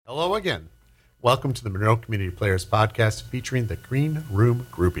Hello again. Welcome to the Monroe Community Players Podcast featuring the Green Room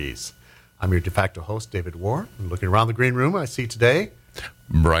Groupies. I'm your de facto host, David Warr. And looking around the green room, I see today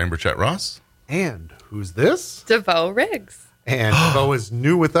Brian Burchett Ross. And who's this? DeVoe Riggs. And DeVoe is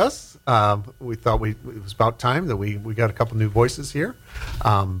new with us. We thought it was about time that we got a couple new voices here.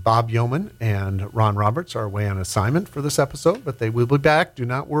 Bob Yeoman and Ron Roberts are away on assignment for this episode, but they will be back. Do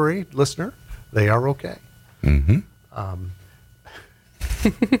not worry, listener. They are okay. Mm-hmm.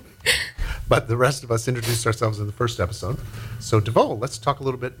 But the rest of us introduced ourselves in the first episode. So, DeVoe, let's talk a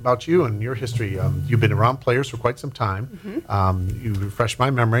little bit about you and your history. You've been around players for quite some time. Mm-hmm. You refreshed my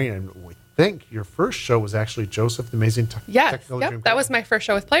memory, and we think your first show was actually Joseph the Amazing Technology. Yes, that was my first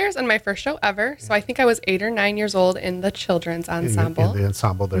show with players and my first show ever. So I think I was 8 or 9 years old in the children's ensemble. In the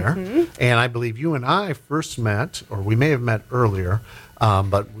ensemble there. Mm-hmm. And I believe you and I first met, or we may have met earlier,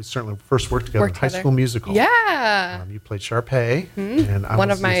 but we certainly first worked together in High School Musical. Yeah. You played Sharpay, and I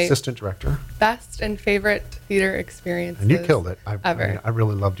was the assistant director. Best and favorite theater experiences. And you killed it. Ever. I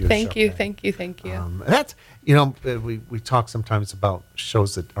really loved you. Thank you. That's, we talk sometimes about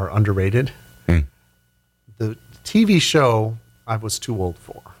shows that are underrated. The TV show I was too old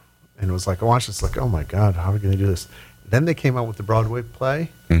for. And it was like, I watched this like, oh my God, how are we going to do this? Then they came out with the Broadway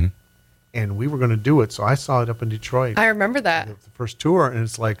play. Mm-hmm. And we were going to do it, so I saw it up in Detroit. I remember that. The first tour, and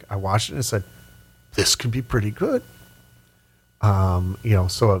it's like, I watched it and said, this could be pretty good.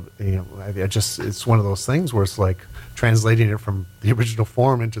 It's one of those things where it's like translating it from the original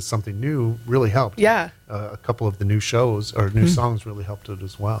form into something new really helped. Yeah. A couple of the new shows or new songs really helped it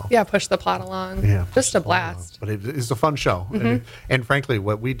as well. Yeah, push the plot along. Yeah. Just a blast. But it's a fun show. Mm-hmm. And frankly,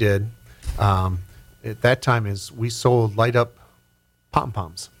 what we did at that time is we sold light up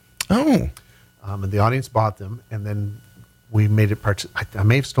pom-poms. Oh. And the audience bought them, and then we made it I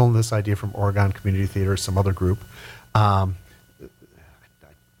may have stolen this idea from Oregon Community Theater, some other group. I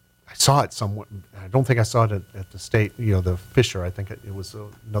saw it somewhere. I don't think I saw it at the state, the Fisher. I think it was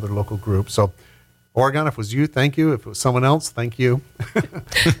another local group. So, Oregon, if it was you, thank you. If it was someone else, thank you.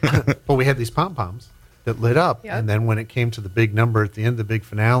 But we had these pom-poms that lit up, and then when it came to the big number at the end, the big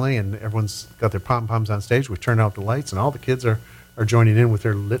finale, and everyone's got their pom-poms on stage, we turned out the lights, and all the kids are joining in with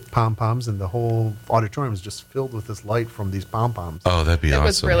their lit pom-poms, and the whole auditorium is just filled with this light from these pom-poms. Oh, that'd be awesome. It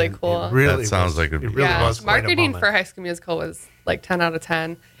was really cool. That sounds like it really was. Marketing for High School Musical was like 10 out of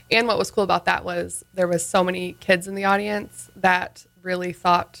 10. And what was cool about that was there was so many kids in the audience that really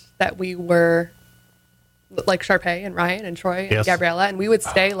thought that we were like Sharpay and Ryan and Troy and Gabriella, and we would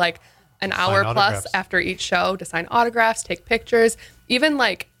stay like an hour plus after each show to sign autographs, take pictures. Even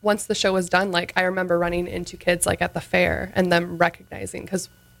like once the show was done, like I remember running into kids like at the fair and them recognizing because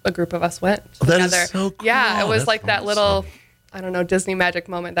a group of us went together. That is so cool. Yeah, it was like that little, Disney magic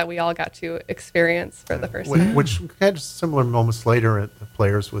moment that we all got to experience for the first time. Which had similar moments later at the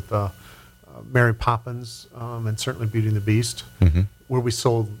Players with Mary Poppins and certainly Beauty and the Beast, where we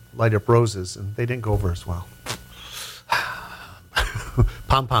sold light up roses, and they didn't go over as well.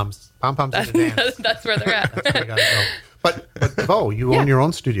 Pom-poms in the dance. That's where they're at. That's where we gotta go. But DeVoe, you own your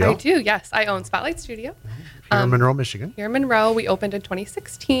own studio. I do, yes. I own Spotlight Studio. Here in Monroe, Michigan. Here in Monroe. We opened in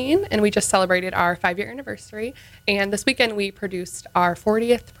 2016, and we just celebrated our 5-year anniversary. And this weekend, we produced our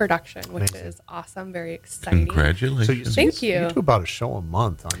 40th production, which is awesome, very exciting. Congratulations. Thank you. You do about a show a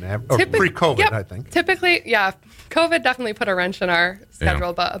month on average. Pre-COVID, I think. Typically, yeah. COVID definitely put a wrench in our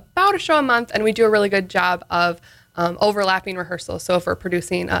schedule, but about a show a month, and we do a really good job of overlapping rehearsals. So if we're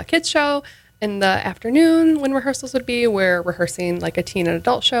producing a kids show in the afternoon when rehearsals would be, we're rehearsing like a teen and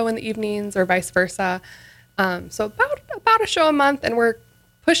adult show in the evenings or vice versa. So about a show a month, and we're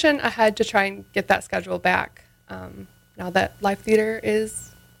pushing ahead to try and get that schedule back now that live theater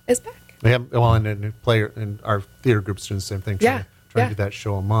is back. Yeah, well, and our theater group's doing the same thing. Trying to do that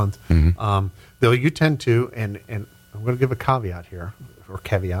show a month. Mm-hmm. Though you tend to, and I'm going to give a caveat here, or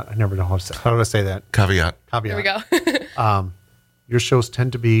caveat. I never know how do I say that? Caveat. There we go. Your shows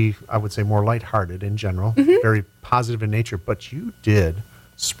tend to be, I would say, more lighthearted in general, very positive in nature. But you did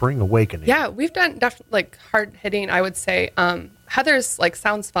Spring Awakening. Yeah, we've done like hard hitting. I would say Heather's like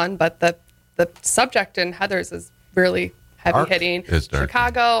sounds fun, but the subject in Heather's is really heavy hitting.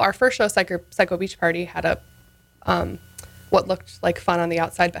 Chicago, our first show, Psycho Beach Party, had a what looked like fun on the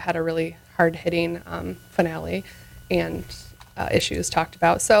outside, but had a really hard hitting finale and issues talked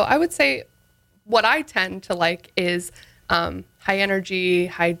about. So I would say what I tend to like is high energy,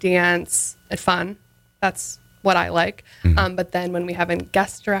 high dance, and fun. That's what I like. But then when we have in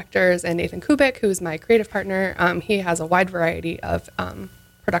guest directors and Nathan Kubik, who's my creative partner, he has a wide variety of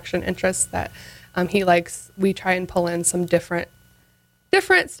production interests that he likes. We try and pull in some different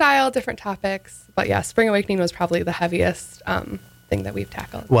style, different topics. But yeah, Spring Awakening was probably the heaviest thing that we've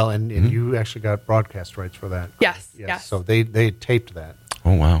tackled. Well, and you actually got broadcast rights for that. Yes. So they taped that.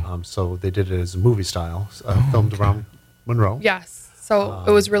 Oh, wow. So they did it as a movie style, filmed around Monroe. Yes. So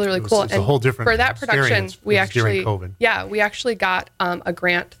it was really, really cool. It's a whole different for that production, we actually during COVID. Yeah, we actually got a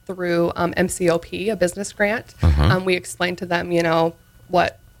grant through MCOP, a business grant. We explained to them,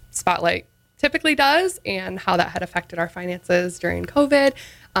 what Spotlight typically does and how that had affected our finances during COVID.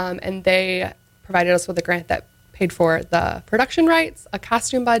 And they provided us with a grant that paid for the production rights, a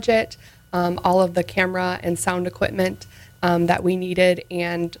costume budget, all of the camera and sound equipment that we needed,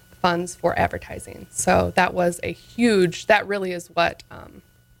 and funds for advertising. So that was that really is what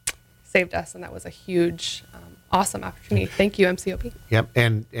saved us, and that was a huge, awesome opportunity. Thank you, MCOP. Yep,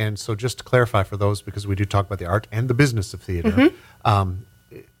 and so just to clarify for those, because we do talk about the art and the business of theater,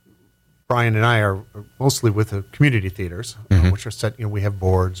 Brian and I are mostly with the community theaters, which are set, we have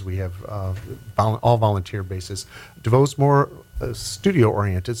boards, we have all volunteer basis. DeVoe's more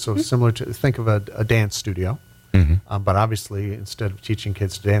studio-oriented, so similar to, think of a dance studio. But obviously, instead of teaching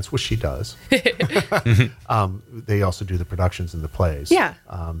kids to dance, which she does, they also do the productions and the plays. Yeah.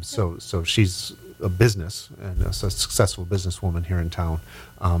 So she's a business and a successful businesswoman here in town,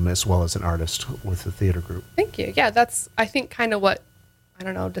 as well as an artist with the theater group. Thank you. Yeah, that's, I think, kind of what,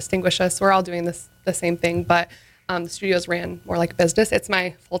 distinguish us. We're all doing the same thing, but the studios ran more like a business. It's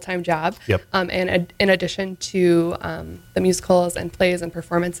my full-time job. Yep. And in addition to the musicals and plays and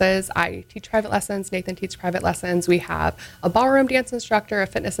performances, I teach private lessons. Nathan teaches private lessons. We have a ballroom dance instructor, a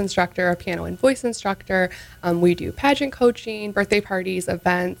fitness instructor, a piano and voice instructor. We do pageant coaching, birthday parties,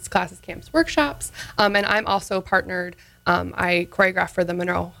 events, classes, camps, workshops. And I'm also partnered. I choreograph for the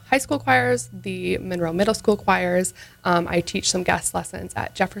Monroe High School choirs, the Monroe Middle School choirs. I teach some guest lessons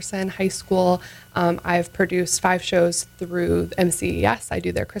at Jefferson High School. I've produced 5 shows through MCES. I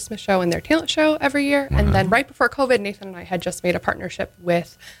do their Christmas show and their talent show every year. Wow. And then right before COVID, Nathan and I had just made a partnership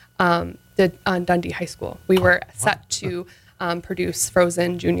with Dundee High School. We were set to produce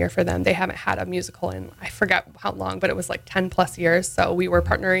Frozen Junior for them. They haven't had a musical in, I forget how long, but it was like 10 plus years. So we were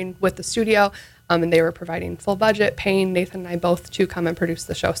partnering with the studio. And they were providing full budget, paying Nathan and I both to come and produce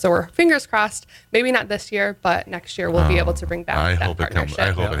the show. So we're fingers crossed, maybe not this year, but next year we'll be able to bring back that partnership.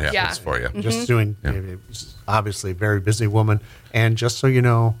 I hope it happens for you. Just doing, obviously a very busy woman. And just so you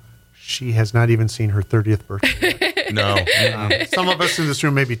know, she has not even seen her 30th birthday yet. No. Some of us in this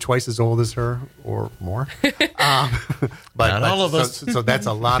room may be twice as old as her or more. But all of us. So that's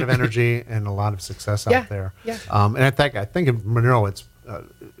a lot of energy and a lot of success out there. Yeah. And I think in Monroe, it's,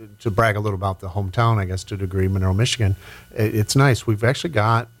 to brag a little about the hometown, I guess, to a degree, Monroe, Michigan, it's nice. We've actually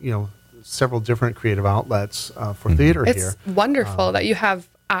got, several different creative outlets for theater here. It's wonderful that you have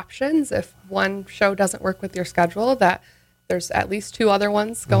options. If one show doesn't work with your schedule, that there's at least 2 other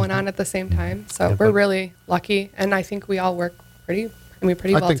ones going on at the same time. So we're really lucky, and I think we all work pretty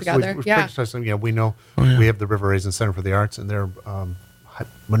well together. We know we have the River Raisin Center for the Arts, and their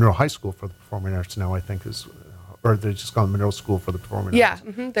Monroe High School for the Performing Arts now, I think, is... or they just call it Monroe School for the Performing Arts.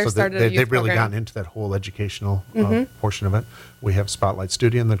 They've really gotten into that whole educational portion of it. We have Spotlight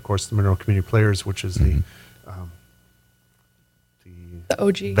Studio, and then, of course, the Monroe Community Players, which is the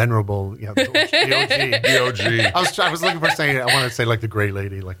OG. Venerable, the OG. The OG. I was looking for I wanted to say like the Gray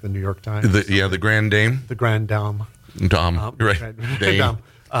Lady, like the New York Times. The Grand Dame. The Grand Dame. Dame, right. Dame.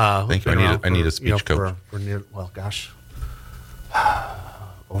 Thank you. I need a speech coach. For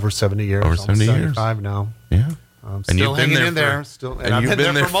over 70 years. Over 70 years. 75 now. Yeah. And you've been there and I've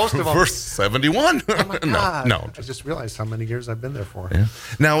been there for most of them. For 71. Oh my God. No. I just realized how many years I've been there for. Yeah.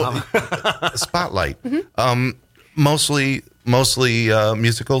 Now, Spotlight. Mostly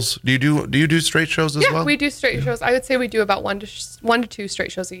musicals. Do you do straight shows as well? Yeah, we do straight shows. I would say we do about 1 to 2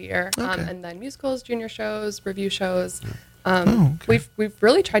 straight shows a year, and then musicals, junior shows, review shows. We've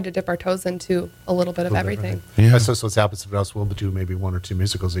really tried to dip our toes into a little bit of everything. Yeah. So it's the opposite of us. We'll do maybe 1 or 2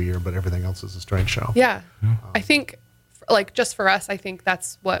 musicals a year, but everything else is a straight show. Yeah. I think, just for us, I think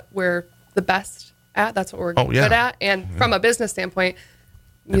that's what we're the best at. That's what we're good at. And from a business standpoint,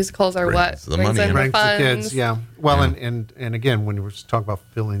 musicals are what brings in the funds. The kids, yeah. Well, and again, when we're talking about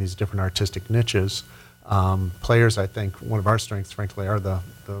filling these different artistic niches, players, I think one of our strengths, frankly, are the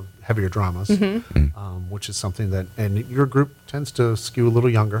heavier dramas, which is something that, and your group tends to skew a little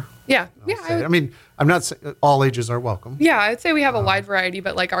younger. Yeah. I mean, I'm not saying all ages are welcome. Yeah, I'd say we have a wide variety,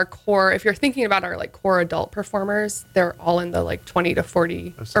 but our core, if you're thinking about our core adult performers, they're all in the 20 to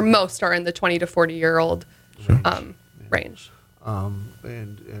 40, or most are in the 20 to 40-year-old range.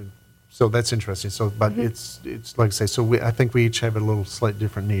 And so that's interesting. So, but it's like I say. So I think we each have a little slight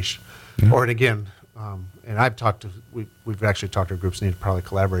different niche, or and again, and we've actually talked to groups need to probably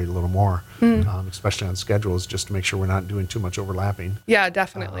collaborate a little more, especially on schedules, just to make sure we're not doing too much overlapping. Yeah,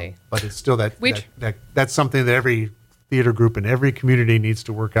 definitely. But it's still that's something that every theater group in every community needs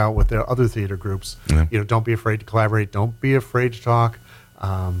to work out with their other theater groups. Yeah. Don't be afraid to collaborate. Don't be afraid to talk.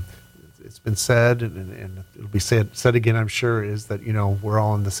 It's been said, and it'll be said again, I'm sure, is that we're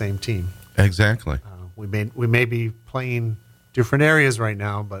all on the same team. Exactly. We may be playing different areas right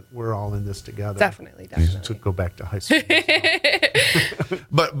now, but we're all in this together. Definitely. To go back to high school.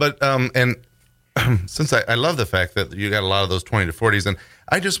 But and since I love the fact that you got a lot of those 20 to 40s, and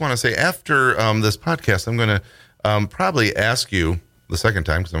I just want to say after this podcast, I'm going to probably ask you the second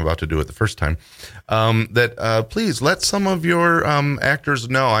time, because I'm about to do it the first time, that please let some of your actors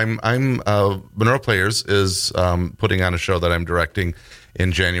know. Monroe Players is putting on a show that I'm directing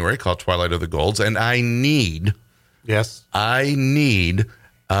in January called Twilight of the Golds, and I need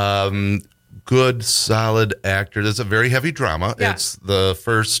good, solid actors. It's a very heavy drama. Yeah. It's the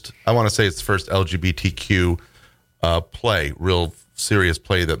first LGBTQ play, real serious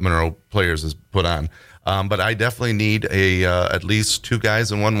play that Monroe Players has put on. But I definitely need at least 2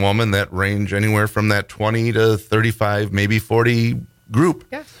 guys and 1 woman that range anywhere from that 20 to 35, maybe 40 group.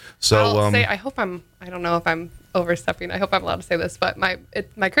 Yeah. So I don't know if I'm overstepping. I hope I'm allowed to say this, but my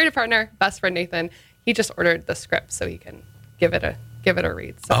creative partner, best friend Nathan, he just ordered the script so he can give it a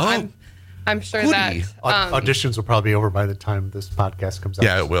read. So I'm sure that auditions will probably be over by the time this podcast comes out.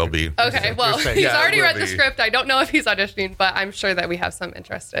 Yeah, it will be. Okay, well, he's already read the script. I don't know if he's auditioning, but I'm sure that we have some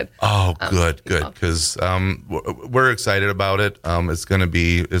interested. Oh, good, because we're excited about it. It's gonna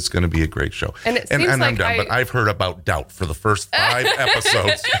be a great show. And I'm done, but I've heard about Doubt for the first 5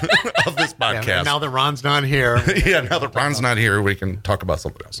 episodes of this podcast. Yeah, now that Ron's not here. Now that Ron's not here, we can talk about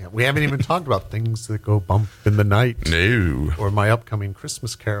something else. Yeah, we haven't even talked about Things That Go Bump in the Night. No. Or my upcoming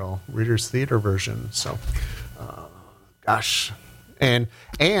Christmas Carol, Reader's Theater version. So, gosh. And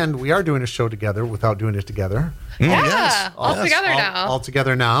we are doing a show together without doing it together. Yeah, all together All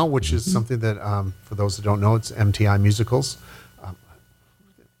together now, which is something that, for those that don't know, it's MTI Musicals.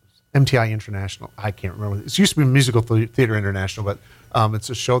 MTI International. I can't remember. It used to be Musical Theater International, but it's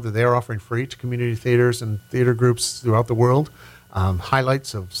a show that they are offering free to community theaters and theater groups throughout the world.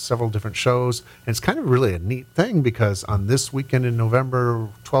 Highlights of several different shows. And it's kind of really a neat thing because on this weekend in November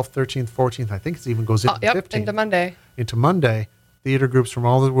 12th, 13th, 14th, I think it even goes into 15th. Into Monday, theater groups from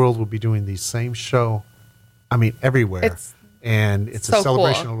all over the world will be doing the same show, everywhere. It's a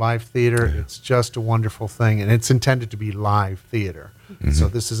celebration of live theater. Yeah. It's just a wonderful thing. And it's intended to be live theater. Mm-hmm. So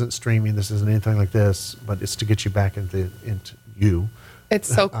this isn't streaming. This isn't anything like this. But it's to get you back into you. It's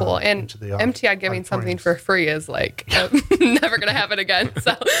so cool. And MTI giving something for free is never going to happen again.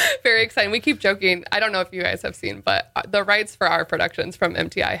 So very exciting. We keep joking. I don't know if you guys have seen, but the rights for our productions from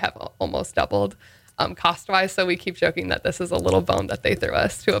MTI have almost doubled cost-wise. So we keep joking that this is a little bone that they threw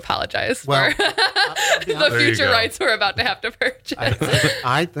us to apologize for the future rights we're about to have to purchase.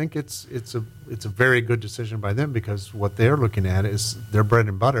 I think it's a very good decision by them because what they're looking at is their bread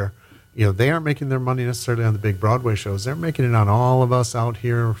and butter. They aren't making their money necessarily on the big Broadway shows. They're making it on all of us out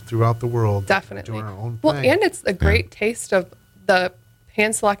here throughout the world. Definitely. Doing our own thing. Well, and it's a great taste of the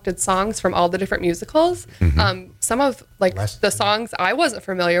hand-selected songs from all the different musicals. Mm-hmm. Some of the songs I wasn't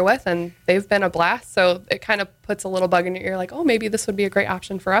familiar with, and they've been a blast. So it kind of puts a little bug in your ear, like, oh, maybe this would be a great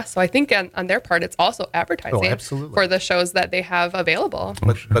option for us. So I think on their part, it's also advertising for the shows that they have available.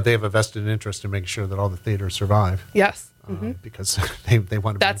 But they have a vested interest in making sure that all the theaters survive. Yes. Because they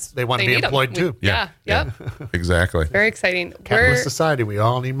want to be employed too. Yeah. Exactly. Very exciting. Capitalist society, we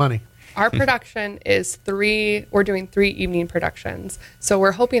all need money. Our production is we're doing 3 evening productions. So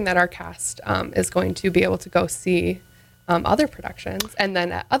we're hoping that our cast is going to be able to go see other productions, and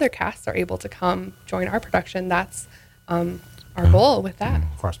then other casts are able to come join our production. That's our goal with that.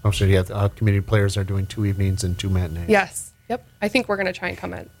 Of course, most of the community players are doing 2 evenings and 2 matinees. Yes. Yep. I think we're going to try and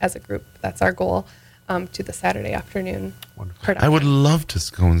come in as a group. That's our goal. To the Saturday afternoon production. I would love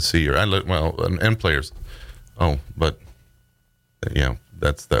to go and see and players. Oh, but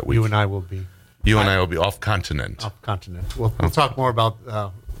that's that week. You and I will be. And I will be off continent. Off continent. We'll talk more about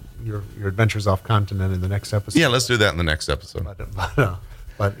your adventures off continent in the next episode. Yeah, let's do that in the next episode.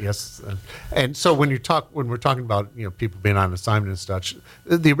 But yes, and so when we're talking about people being on assignment and such,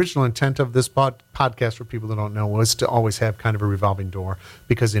 the original intent of this podcast, for people that don't know, was to always have kind of a revolving door,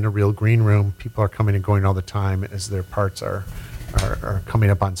 because in a real green room, people are coming and going all the time as their parts are coming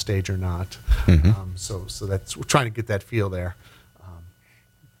up on stage or not. Mm-hmm. So that's, we're trying to get that feel there.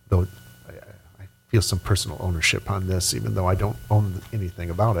 Though I feel some personal ownership on this, even though I don't own anything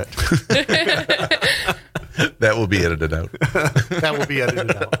about it. That will be edited out. That will be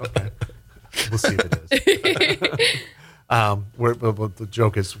edited out. Okay. We'll see if it is. The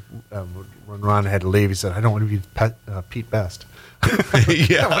joke is when Ron had to leave, he said, "I don't want to be Pete Best."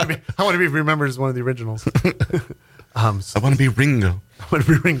 Yeah. I want to be remembered as one of the originals. I want to be Ringo. I want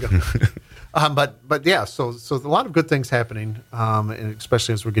to be Ringo. But yeah, so a lot of good things happening, and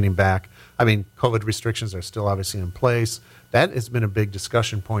especially as we're getting back. I mean, COVID restrictions are still obviously in place. That has been a big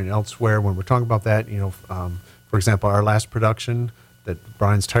discussion point elsewhere when we're talking about that. For example, our last production that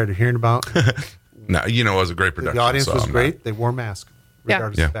Brian's tired of hearing about. No, it was a great production. The audience was great. They wore masks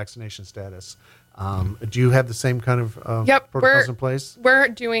regardless of vaccination status. Do you have the same kind of protocols in place? We're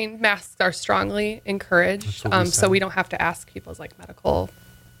doing masks are strongly encouraged, so we don't have to ask people's medical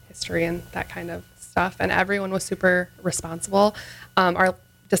history and that kind of stuff. And everyone was super responsible. Our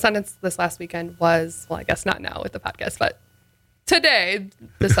Descendants this last weekend was, I guess not now with the podcast, but today,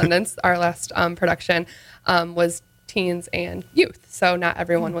 Descendants, our last production, was teens and youth. So not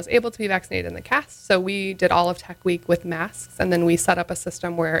everyone was able to be vaccinated in the cast. So we did all of Tech Week with masks, and then we set up a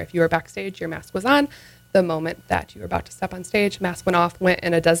system where if you were backstage, your mask was on. The moment that you were about to step on stage, mask went off, went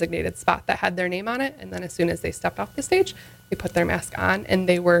in a designated spot that had their name on it, and then as soon as they stepped off the stage, they put their mask on, and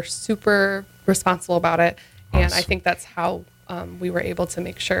they were super responsible about it. Awesome. And I think that's how we were able to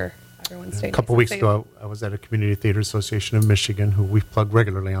make sure everyone stayed. A couple weeks ago, I was at a Community Theater Association of Michigan, who we've plugged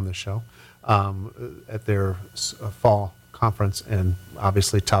regularly on the show, at their fall conference, and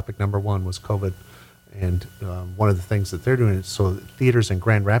obviously topic number one was COVID. And one of the things that they're doing is, so theaters in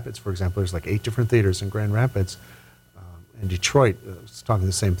Grand Rapids, for example, there's 8 different theaters in Grand Rapids. In Detroit, was talking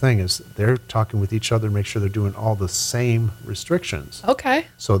the same thing, is they're talking with each other to make sure they're doing all the same restrictions. Okay.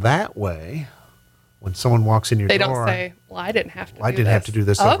 So that way, when someone walks in your door, they don't say, "Well, I didn't have to. I didn't have to do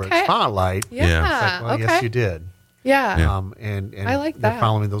this over at Spotlight." Yeah. It's well, yes, you did. Yeah. And I like they're that.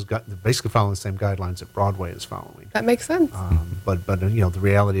 following they're basically following the same guidelines that Broadway is following. That makes sense. But the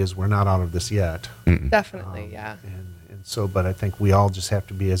reality is we're not out of this yet. Definitely, yeah. And so, but I think we all just have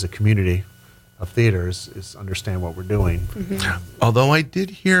to be, as a community of theaters, is understand what we're doing. Mm-hmm. Although I did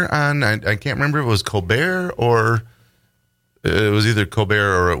hear on, I can't remember if it was Colbert or it was either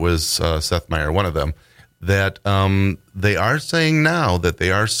Colbert or it was Seth Meyers, one of them, that they are saying now that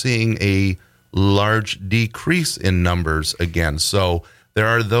they are seeing a large decrease in numbers again. So there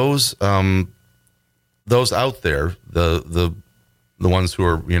are those out there, the ones who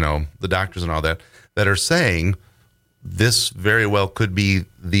are, the doctors and all that are saying this very well could be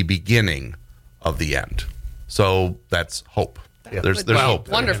the beginning of the end. So that's hope. Yeah. There's hope.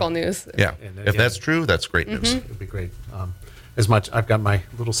 Wonderful news. Yeah. If that's true, that's great news. It'd be great. As much, I've got my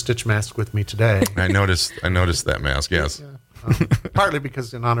little Stitch mask with me today. I noticed that mask. Yes. Yeah. Partly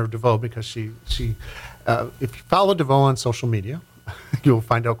because in honor of DeVoe, because she if you follow DeVoe on social media, you'll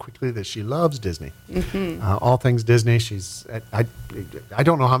find out quickly that she loves Disney. Mm-hmm. All things Disney. I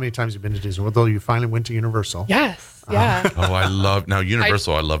don't know how many times you've been to Disney, although you finally went to Universal. Yes. Yeah.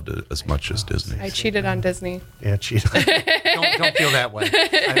 Universal. I loved it as much as Disney. I cheated on Disney. Yeah, cheated. don't feel that way.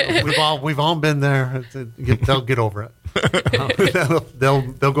 We've all been there. They'll get over it.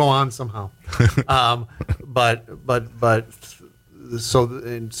 They'll go on somehow. So,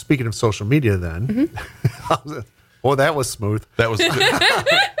 and speaking of social media, then, mm-hmm. That was smooth. That was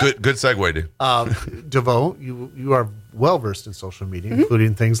good segue, dude. DeVoe, you are well versed in social media, mm-hmm.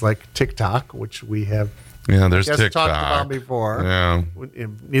 including things like TikTok, which we have. Yeah, there's TikTok. Talked about before. Yeah.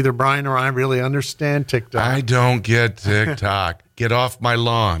 Neither Brian or I really understand TikTok. I don't get TikTok. Get off my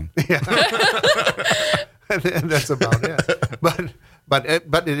lawn. Yeah. And that's about it.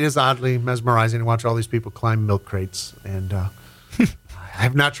 But it is oddly mesmerizing to watch all these people climb milk crates. And I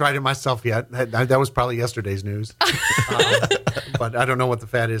have not tried it myself yet. That was probably yesterday's news. But I don't know what the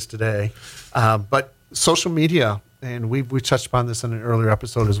fat is today. But social media, and we touched upon this in an earlier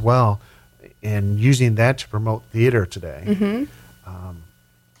episode as well, and using that to promote theater today. Mm-hmm.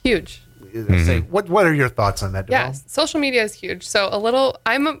 Huge. Say, what are your thoughts on that, DeVoe? Yes, social media is huge. So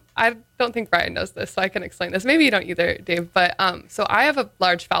I don't think Brian knows this, so I can explain this. Maybe you don't either, Dave. But so I have a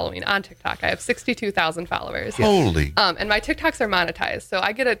large following on TikTok. I have 62,000 followers. Holy. And my TikToks are monetized, so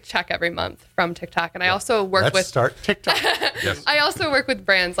I get a check every month from TikTok. And I also work with start TikTok. Yes. I also work with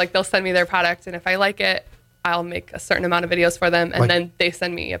brands. Like they'll send me their product, and if I like it, I'll make a certain amount of videos for them, and then they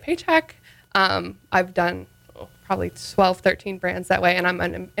send me a paycheck. I've done probably 12, 13 brands that way. And I'm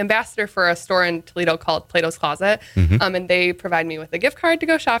an ambassador for a store in Toledo called Plato's Closet. Mm-hmm. And they provide me with a gift card to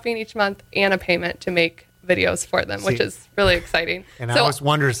go shopping each month and a payment to make videos for them, which is really exciting. And I always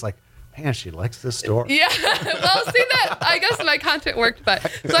wonder, it's like, man, she likes this store. Yeah. Well, see that, I guess my content worked,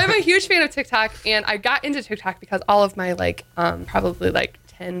 so I'm a huge fan of TikTok, and I got into TikTok because all of my probably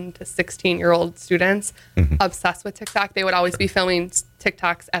 10 to 16-year-old students obsessed with TikTok. They would always be filming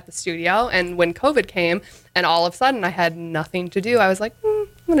TikToks at the studio. And when COVID came and all of a sudden I had nothing to do, I was like, I'm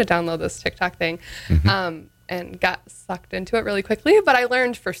going to download this TikTok thing. And got sucked into it really quickly. But I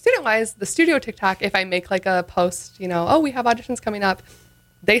learned for student-wise, the studio TikTok, if I make like a post, we have auditions coming up,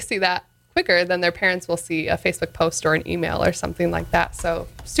 they see that quicker than their parents will see a Facebook post or an email or something like that. So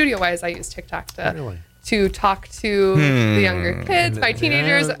studio-wise, I use TikTok to talk to the younger kids. My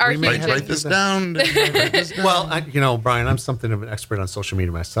teenagers are huge. Write this down. Well, Brian, I'm something of an expert on social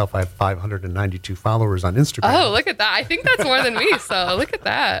media myself. I have 592 followers on Instagram. Oh, look at that. I think that's more than me, so look at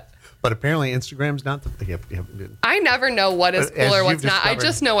that. But apparently Instagram's not the thing. I never know what is cool or what's not. I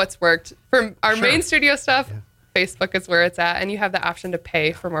just know what's worked. For our main studio stuff, Facebook is where it's at, and you have the option to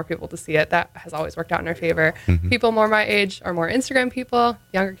pay for more people to see it. That has always worked out in our favor. People more my age are more Instagram people,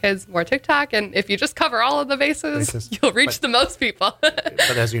 younger kids more TikTok, and if you just cover all of the bases, you'll reach the most people.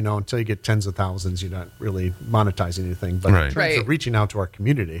 But as you know, until you get tens of thousands, you're not really monetizing anything. But in terms of reaching out to our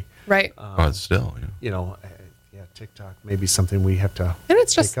community, But still, TikTok may be something we have to and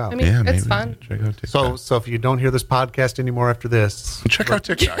it's just, take up. It's fun. Check out TikTok. So if you don't hear this podcast anymore after this, check out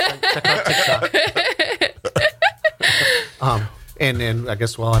TikTok. Check out TikTok. And then I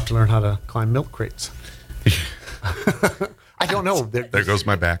guess we'll have to learn how to climb milk crates. I don't know. There goes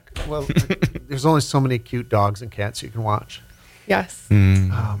my back. Well, there's only so many cute dogs and cats you can watch. Yes.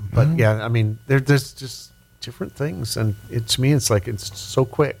 But yeah, I mean, there's just different things, and to me, it's like it's so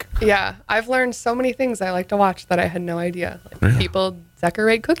quick. Yeah, I've learned so many things I like to watch that I had no idea. Like people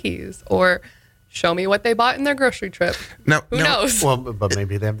decorate cookies or show me what they bought in their grocery trip. Who knows? Well, but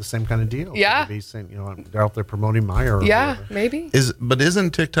maybe they have the same kind of deal. Yeah. Maybe saying, they're out there promoting Meijer. Or whatever. Maybe. But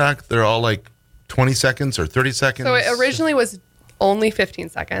isn't TikTok? They're all like 20 seconds or 30 seconds. So it originally was only 15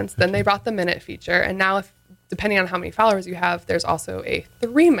 seconds. Then they brought the minute feature, and now depending on how many followers you have, there's also a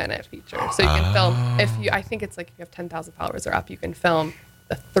 3-minute feature. So you can film I think it's like if you have 10,000 followers or up, you can film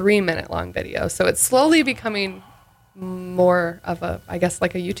a 3-minute long video. So it's slowly becoming more of I guess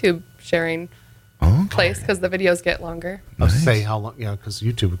like a YouTube sharing place because the videos get longer. Nice. Say how long? Yeah, because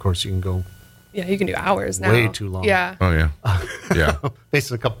YouTube, of course, you can go. Yeah, you can do hours now. Way too long. Yeah. Oh yeah. Yeah.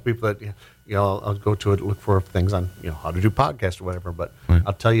 Basically, a couple people that I'll go to it, look for things on how to do podcasts or whatever. But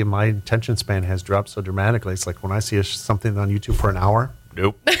I'll tell you, my attention span has dropped so dramatically. It's like when I see something on YouTube for an hour,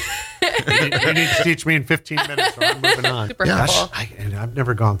 nope. you need to teach me in 15 minutes, or I'm moving on. Super helpful. And I've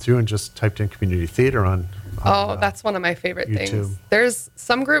never gone through and just typed in community theater on that's one of my favorite YouTube. things. There's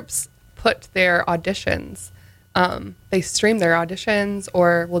some groups put their auditions. They stream their auditions,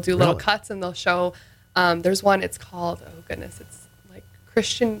 or we'll do little cuts, and they'll show. There's one. It's called it's like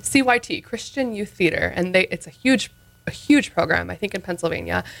CYT, Christian Youth Theater, and it's a huge program, I think in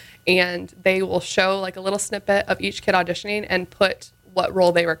Pennsylvania, and they will show like a little snippet of each kid auditioning and put what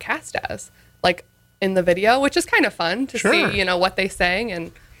role they were cast as, like in the video, which is kind of fun to see, what they sang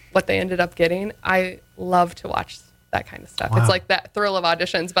and what they ended up getting. I love to watch that kind of stuff. Wow. It's like that thrill of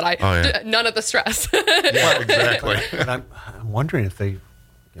auditions, but none of the stress. Yeah, exactly. And I'm wondering if they,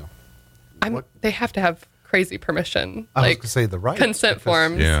 they have to have crazy permission. I was going to say the right consent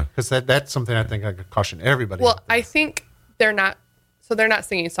forms. Yeah, because that's something I think I could caution everybody. Well, I think they're not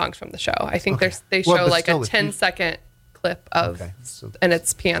singing songs from the show. I think they show like a 10-second clip of, and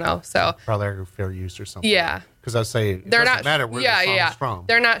it's piano. So probably fair use or something. Yeah, because I say it doesn't matter where the song's from.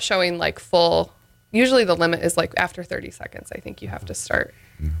 They're not showing like full. Usually the limit is like after 30 seconds. I think you have to start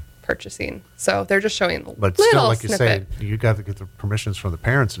purchasing. So they're just showing but little still, like snippet. you say, you got to get the permissions from the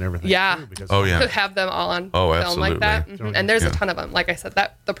parents and everything. Yeah. Too, because to have them all on film like that. Mm-hmm. And there's a ton of them. Like I said,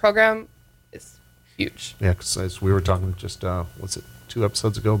 that the program is huge. Yeah, because as we were talking just 2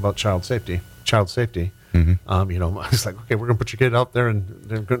 episodes ago about child safety. Mm-hmm. It's like, okay, we're going to put your kid out there,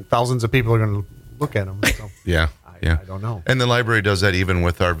 and thousands of people are going to look at them. So yeah. I don't know. And the library does that even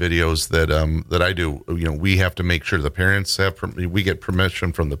with our videos that I do. We have to make sure the parents we get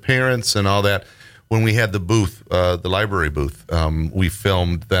permission from the parents and all that. When we had the booth, the library booth, we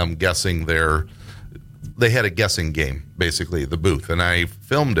filmed them guessing they had a guessing game, basically, the booth. And I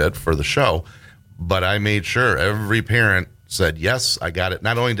filmed it for the show, but I made sure every parent said, yes, I got it.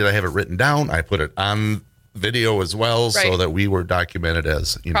 Not only did I have it written down, I put it on video as well, so that we were documented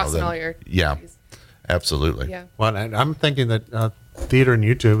as, Crossing all your T's. Absolutely. Yeah. Well, I'm thinking that theater and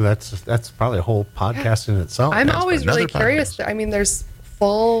YouTube, that's probably a whole podcast in itself. I'm always really curious. I mean, there's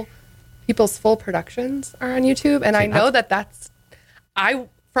people's full productions are on YouTube, and I know I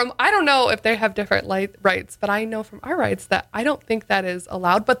don't know if they have different rights, but I know from our rights that I don't think that is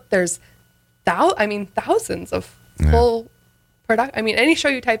allowed. But there's thousands of full product. I mean, any show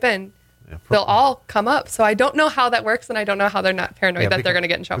you type in, they'll all come up. So I don't know how that works, and I don't know how they're not paranoid that they're going to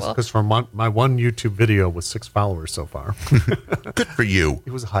get in trouble. Because for my one YouTube video with 6 followers so far. Good for you.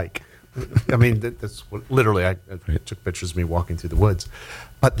 It was a hike. I mean, that's what, literally, I took pictures of me walking through the woods.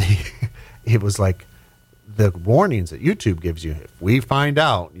 But it was like the warnings that YouTube gives you. If we find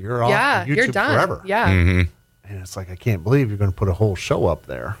out, you're off of YouTube you're done. forever. Yeah. Mm-hmm. And it's like, I can't believe you're going to put a whole show up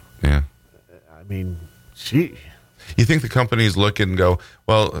there. Yeah. I mean, gee. You think the companies look and go,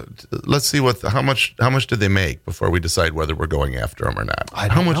 well, let's see how much did they make before we decide whether we're going after them or not?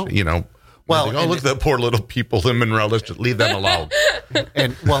 How much, know. Well, look at the poor little people in Monroe. Let's just leave them alone.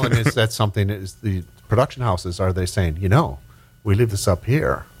 and is that something? Is the production houses, are they saying, we leave this up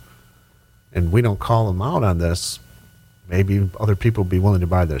here, and we don't call them out on this? Maybe other people will be willing to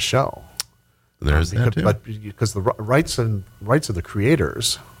buy this show. There's that too. But because the rights of the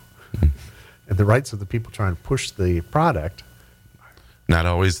creators and the rights of the people trying to push the product, not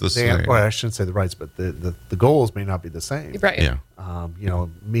always the same. Well, I shouldn't say the rights, but the goals may not be the same. Right. Yeah.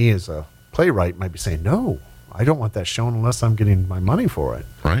 Me as a playwright might be saying, no, I don't want that shown unless I'm getting my money for it.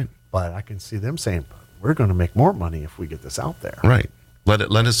 Right. But I can see them saying, we're going to make more money if we get this out there. Right. Let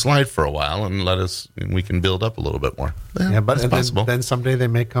it slide for a while, and we can build up a little bit more. Yeah, but it's possible. Then someday they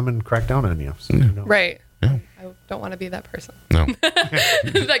may come and crack down on you. So, Right. Yeah. I don't want to be that person. No.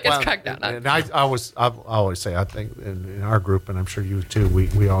 That gets cracked down on. And I always say, I think in our group, and I'm sure you too,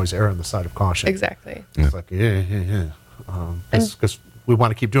 we always err on the side of caution. Exactly. It's like, because we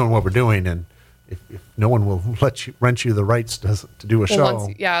want to keep doing what we're doing, and if no one will rent you the rights to do a show,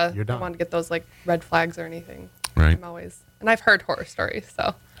 you're done. I want to get those like red flags or anything. Right. I'm always, and I've heard horror stories,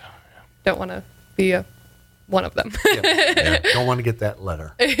 so don't want to be one of them. Don't want to get that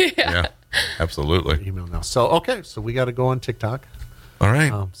letter. Yeah, absolutely. Email now. So we got to go on TikTok. All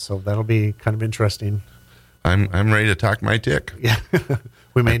right. So that'll be kind of interesting. I'm ready to talk my tick. Yeah.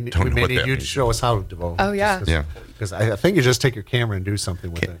 we may need you means. to show us how to devote. Oh, yeah. Because I think you just take your camera and do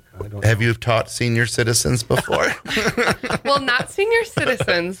something with it. Have you taught senior citizens before? Well, not senior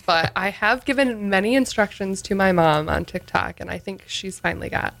citizens, but I have given many instructions to my mom on TikTok, and I think she's finally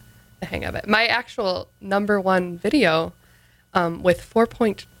got the hang of it. My actual #1 video with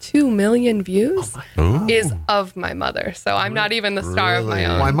 4.2 million views is of my mother. So I'm not even the star of my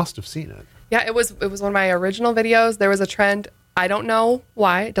own. Well, I must have seen it. Yeah, it was one of my original videos. There was a trend. I don't know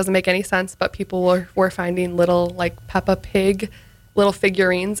why. It doesn't make any sense, but people were finding little like Peppa Pig little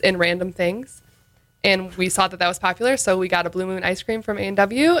figurines in random things. And we saw that was popular, so we got a Blue Moon ice cream from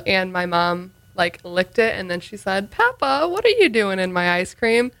A&W, and my mom like licked it, and then she said, "Peppa, what are you doing in my ice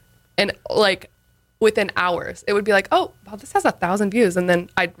cream?" And like within hours, it would be like, "Oh, well, this has 1,000 views," and then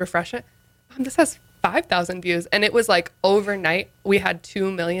I'd refresh it. This has 5,000 views, and it was like overnight we had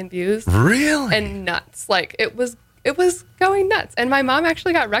 2 million views. Really? And nuts. Like it was going nuts. And my mom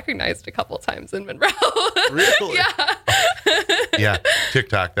actually got recognized a couple times in Monroe. Really? Yeah. Yeah.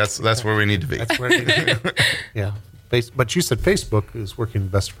 TikTok. That's where we need to be. That's where yeah. But you said Facebook is working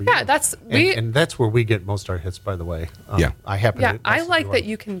best for you. Yeah, and that's where we get most of our hits, by the way. I happen. Yeah, I like that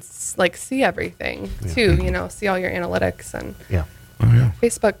you can like see everything too. See all your analytics and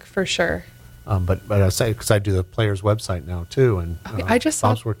Facebook for sure. But I say because I do the player's website now too, and I just saw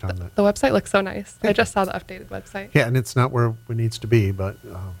Bob's worked on that. The website looks so nice. I just saw the updated website. Yeah, and it's not where it needs to be, but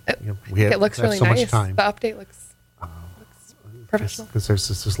it looks really so nice. Much time. The update looks professional. Because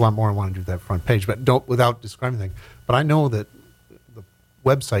there's a lot more I want to do that front page, but don't without describing things. But I know that the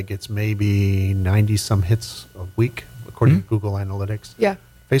website gets maybe 90 some hits a week according to Google Analytics. Yeah.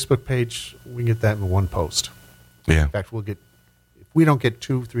 Facebook page, we can get that in one post. Yeah. In fact, if we don't get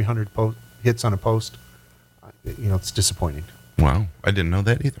 200-300 hits on a post, it's disappointing. Wow, I didn't know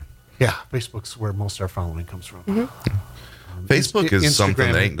that either. Yeah, Facebook's where most of our following comes from. Facebook is something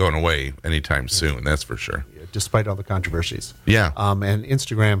Instagram that ain't going away anytime soon. That's for sure. Despite all the controversies. Yeah. And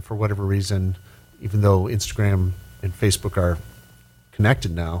Instagram, for whatever reason, even though Instagram and Facebook are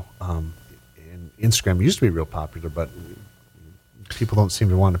connected now, and Instagram used to be real popular, but people don't seem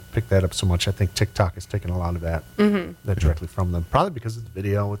to want to pick that up so much. I think TikTok has taken a lot of that directly from them. Probably because of the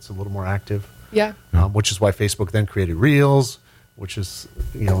video, it's a little more active. Yeah. Which is why Facebook then created Reels, which is,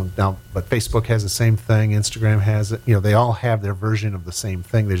 now, but Facebook has the same thing. Instagram has it. They all have their version of the same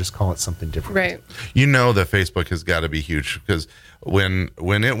thing. They just call it something different. Right. That Facebook has got to be huge because when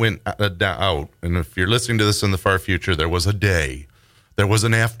it went out, and if you're listening to this in the far future, there was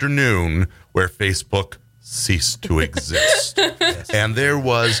an afternoon where Facebook ceased to exist. Yes. And there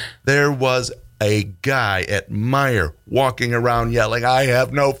was a guy at Meijer walking around yelling, "I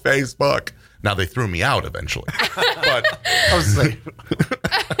have no Facebook." Now they threw me out eventually, but I was like,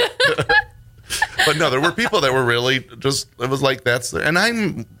 but no, there were people that were really just. It was like and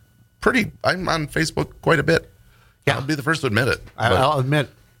I'm I'm on Facebook quite a bit. Yeah. I'll be the first to admit it. I'll admit,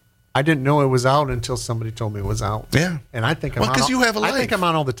 I didn't know it was out until somebody told me it was out. Yeah. And I think I'm on. Because you have a life. I think I'm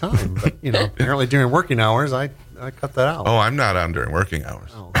on all the time, but apparently during working hours, I cut that out. Oh, I'm not on during working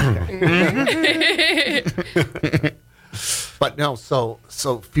hours. Oh, okay. But no, so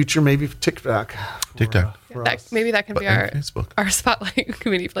future maybe TikTok. Maybe that can be Facebook. our Spotlight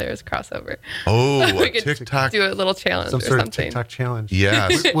Community Players crossover. Oh, We could TikTok. do a little challenge Some or sort of something. TikTok challenge.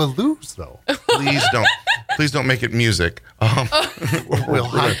 Yes. We'll lose though. Please don't make it music. We'll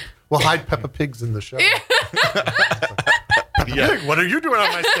hide Peppa Pigs in the show. Peppa Pig, what are you doing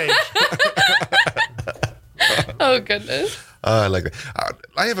on my stage? Oh goodness. I like that.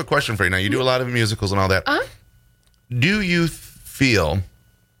 I have a question for you. Now, you do a lot of musicals and all that. Do you feel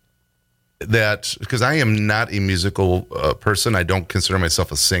that, because I am not a musical person, I don't consider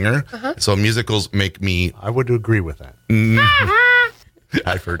myself a singer, so musicals make me... I would agree with that.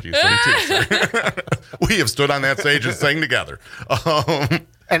 I've heard you sing too, sir. We have stood on that stage and sang together.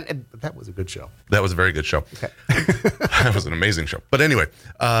 And that was a good show. That was a very good show. Okay. That was an amazing show. But anyway,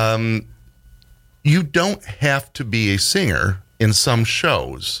 you don't have to be a singer in some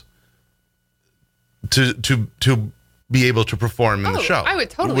shows to be able to perform in the show. I would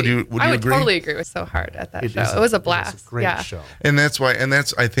totally. Would you agree? Totally agree with So Hard at that show. It was a blast. It was a great show. And that's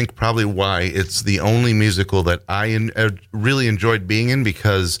I think probably why it's the only musical that I really enjoyed being in,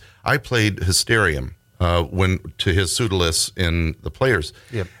 because I played Hysterium to his Pseudolus in The Players.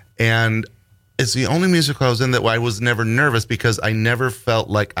 Yep. And it's the only musical I was in that I was never nervous, because I never felt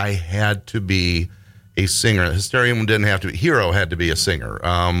like I had to be a singer. Hysterium didn't have to be. Hero had to be a singer.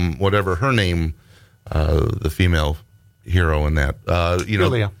 Whatever her name, the female hero in that.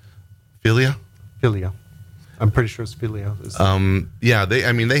 Philia. Philia? Philia. I'm pretty sure it's Philia. Yeah,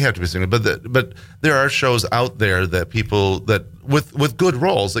 they have to be singers, but there are shows out there that people that with good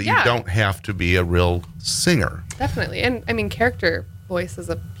roles that you don't have to be a real singer. Definitely. And I mean, character voice is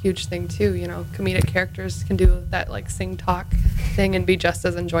a huge thing too. Comedic characters can do that like sing talk thing and be just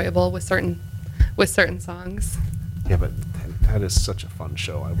as enjoyable with certain songs. Yeah, but that is such a fun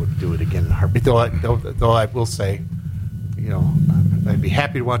show. I would do it again in a heartbeat. Though I will say, I'd be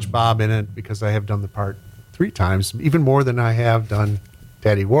happy to watch Bob in it, because I have done the part 3 times, even more than I have done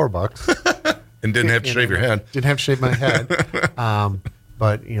Daddy Warbucks. And didn't have to shave your head. Didn't have to shave my head.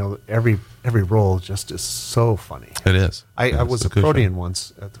 But every role just is so funny. It is. I was a Protean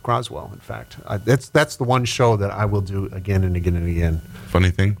once at the Croswell. In fact, that's the one show that I will do again and again and again. Funny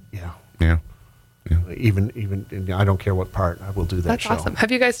thing. Yeah. Yeah. Even I don't care what part, I will do that That's show. awesome.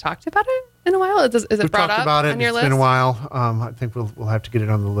 Have you guys talked about it in a while? Is it We've brought talked up about it. on your It's list? been a while. I think we'll have to get it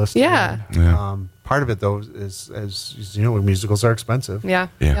on the list. Yeah. Again. Part of it though is, as you know, musicals are expensive. Yeah.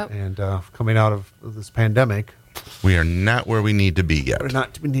 Yeah. Yep. And coming out of this pandemic, We are not where we need to be yet.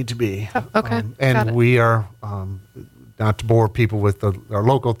 we need to be. Oh, okay. Got and it. we are not to bore people with our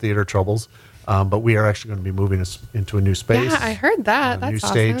local theater troubles. But we are actually going to be moving us into a new space. Yeah, I heard that. A new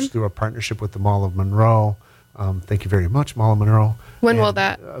That's stage awesome. through a partnership with the Mall of Monroe. Thank you very much, Mall of Monroe. When will And,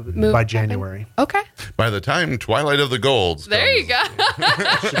 that move by happen? January. Okay. By the time Twilight of the Golds There you go.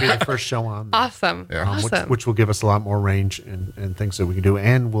 Should be the first show on. Awesome. Yeah. Awesome. Which will give us a lot more range and things that we can do,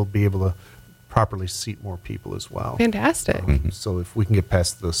 and we'll be able to properly seat more people as well. Fantastic. So if we can get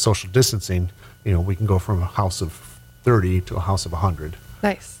past the social distancing, we can go from a house of 30 to a house of 100,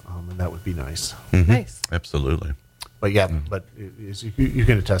 Nice. and that would be nice. Nice. Absolutely. But yeah, but you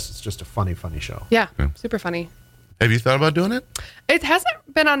can attest, it's just a funny show. Yeah. Super funny. Have you thought about doing it? It hasn't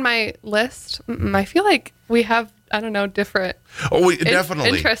been on my list. I feel like we have, different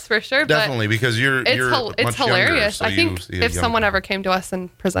Definitely. interests for sure. Definitely, because you're It's much hilarious. Younger, so I think you see a if someone younger- ever came to us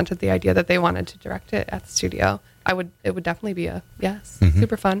and presented the idea that they wanted to direct it at the studio, it would definitely be a yes.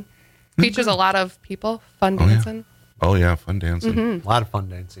 Super fun. Features a lot of people, fun Oh, yeah. dancing. Oh yeah, fun dancing. A lot of fun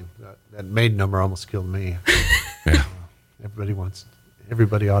dancing. That maid number almost killed me. Yeah.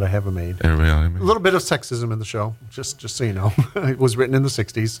 Everybody ought to have a maid. Everybody, A little bit of sexism in the show, just so you know. It was written in the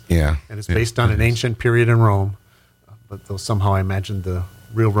 60s. Yeah. And it's based on an ancient period in Rome. But though somehow I imagine the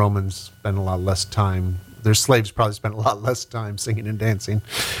real Romans spent a lot less time, their slaves probably spent a lot less time singing and dancing.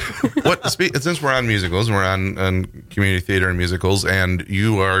 Since we're on musicals, we're on community theater and musicals, and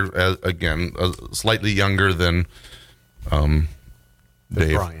you are again slightly younger than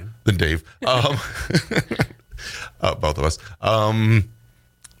Dave. Brian. Than Dave. Both of us.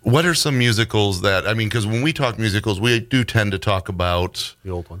 What are some musicals that, because when we talk musicals, we do tend to talk about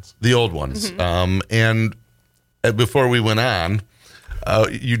The old ones. the old ones. And before we went on,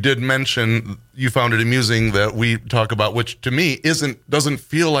 you did mention you found it amusing that we talk about, which to me doesn't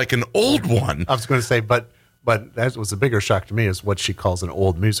feel like an old one. I was going to say, but But that was a bigger shock to me is what she calls an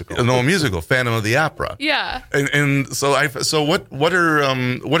old musical. An old musical, Phantom of the Opera. Yeah. And so what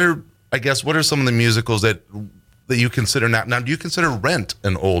are I guess what are some of the musicals that you consider now? Do you consider Rent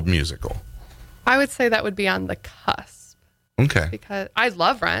an old musical? I would say that would be on the cusp. Okay. Because I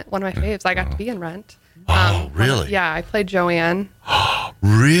love Rent, one of my faves. I got to be in Rent. Really? Yeah, I played Joanne.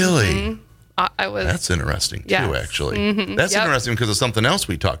 Really? Mm-hmm. That's interesting too. Yes. Actually, mm-hmm. That's interesting because of something else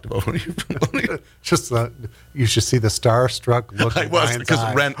we talked about. Just you should see the starstruck look. I was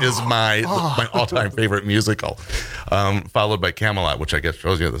because Rent is my all-time favorite musical, followed by Camelot, which I guess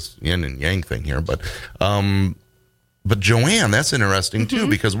shows you this yin and yang thing here. But Joanne, that's interesting too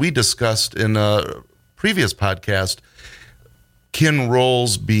because we discussed in a previous podcast, can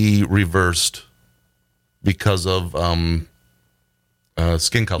roles be reversed because of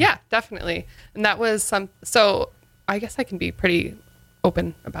skin color? Yeah, definitely. And that was so I guess I can be pretty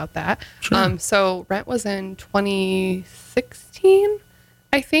open about that. Sure. So Rent was in 2016,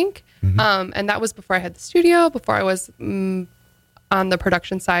 I think. Mm-hmm. And that was before I had the studio, before I was on the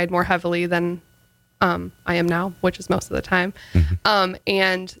production side more heavily than I am now, which is most of the time. Mm-hmm.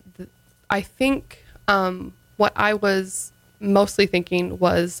 I think what I was mostly thinking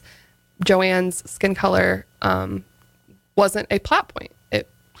was Joanne's skin color wasn't a plot point.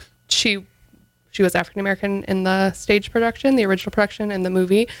 She was African American in the stage production, the original production, and the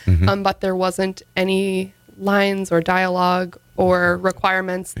movie, mm-hmm. But there wasn't any lines or dialogue or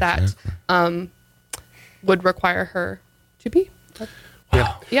requirements that would require her to be.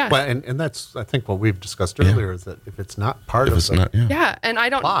 Yeah. Well, and that's I think what we've discussed earlier is that if it's not part of the and I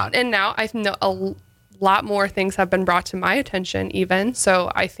don't plot. And now I know a lot more things have been brought to my attention even.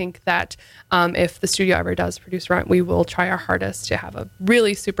 So I think that if the studio ever does produce Rent, we will try our hardest to have a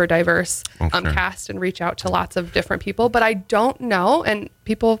really super diverse cast and reach out to lots of different people. But I don't know, and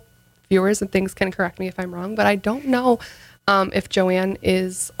viewers and things can correct me if I'm wrong, but I don't know if Joanne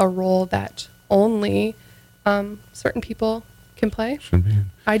is a role that only certain people can play. Should be.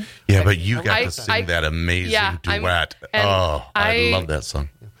 But you got to sing that amazing duet. I love that song.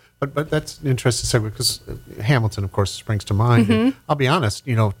 But that's an interesting segue because Hamilton, of course, springs to mind. Mm-hmm. And I'll be honest,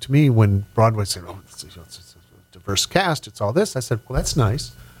 to me, when Broadway said, it's a diverse cast, it's all this, I said, well, that's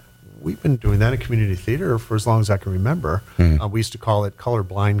nice. We've been doing that in community theater for as long as I can remember. We used to call it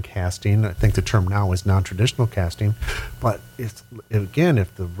colorblind casting. I think the term now is non-traditional casting. But if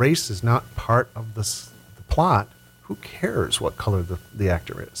the race is not part of the plot, who cares what color the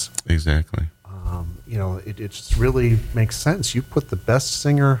actor is? Exactly. It just really makes sense. You put the best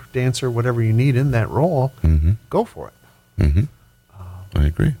singer, dancer, whatever you need in that role, go for it. Mm-hmm. I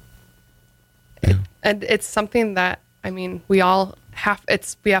agree. And it's something that, we have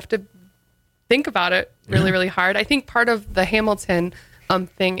to think about it really, really hard. I think part of the Hamilton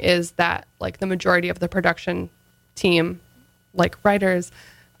thing is that, like, the majority of the production team, like writers,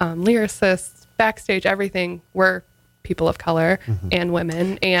 lyricists, backstage, everything, were people of color and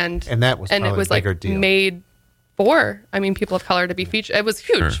women, and that was and it was like deal. Made for people of color to be featured. It was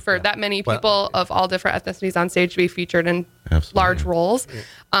huge for that many people of all different ethnicities on stage to be featured in large roles.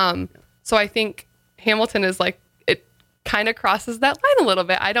 So I think Hamilton is like, it kind of crosses that line a little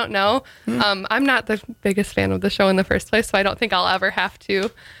bit. I don't know. I'm not the biggest fan of the show in the first place, so I don't think I'll ever have to.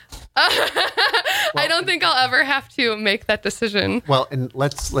 I don't think I'll ever have to make that decision. Well, and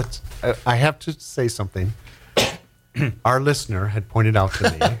let's. I have to say something. Our listener had pointed out to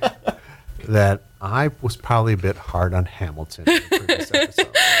me that I was probably a bit hard on Hamilton in the previous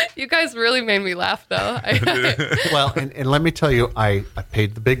episode. You guys really made me laugh, though. Well, and let me tell you, I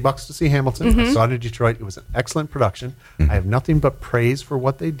paid the big bucks to see Hamilton. I saw it in Detroit. It was an excellent production. I have nothing but praise for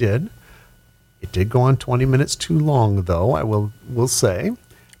what they did. It did go on 20 minutes too long, though, I will say.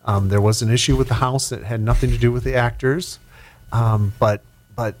 There was an issue with the house that had nothing to do with the actors. But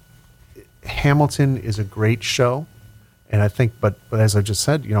Hamilton is a great show. And I think, but as I just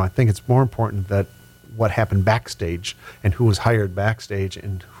said, I think it's more important that what happened backstage and who was hired backstage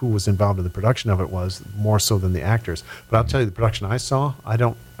and who was involved in the production of it was more so than the actors. But I'll tell you, the production I saw, I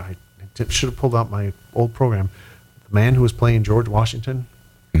should have pulled out my old program. The man who was playing George Washington,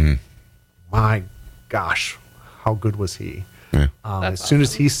 my gosh, how good was he? Yeah. As soon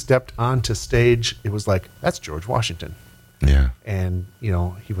as he stepped onto stage, it was like, that's George Washington. Yeah. And,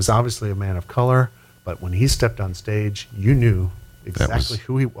 he was obviously a man of color. But when he stepped on stage, you knew exactly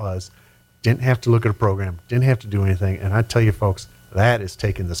who he was. Didn't have to look at a program. Didn't have to do anything. And I tell you, folks, that is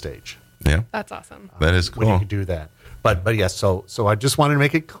taking the stage. Yeah, that's awesome. That is cool. When you can do that. But yes, so I just wanted to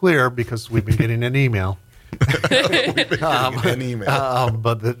make it clear because we've been getting an email. But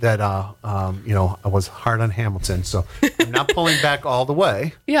I was hard on Hamilton. So I'm not pulling back all the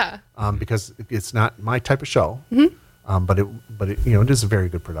way. Yeah. Because it's not my type of show. Mm-hmm. But it it is a very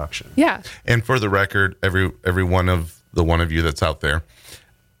good production. Yeah. And for the record, every one of you that's out there,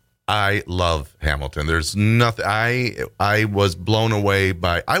 I love Hamilton. There's nothing. I was blown away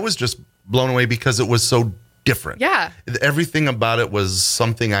by. I was just blown away because it was so different. Yeah. Everything about it was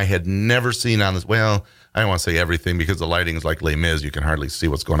something I had never seen on this. Well, I don't want to say everything because the lighting is like Les Mis. You can hardly see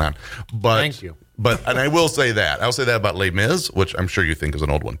what's going on. But thank you. And I will say that. I'll say that about Les Mis, which I'm sure you think is an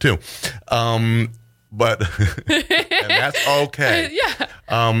old one too. But and that's okay. Yeah.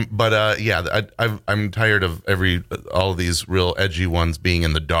 I'm tired of all of these real edgy ones being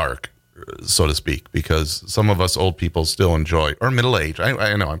in the dark, so to speak, because some of us old people still enjoy, or middle age.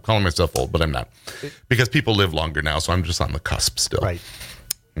 I know I'm calling myself old, but I'm not, because people live longer now, so I'm just on the cusp still. Right.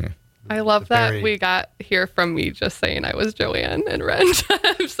 I love that we got here from me just saying I was Joanne and Ren.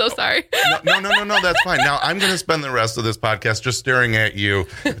 I'm so sorry. No, that's fine. Now I'm going to spend the rest of this podcast just staring at you,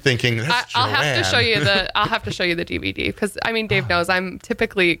 thinking that's I'll Joanne. have to show you the DVD because Dave knows I'm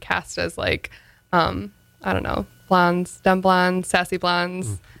typically cast as like, I don't know, blondes, dumb blondes, sassy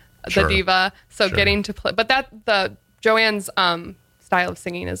blondes, Sure. the diva. So Sure. getting to play, but the Joanne's style of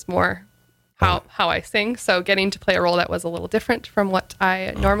singing is more how I sing. So getting to play a role that was a little different from what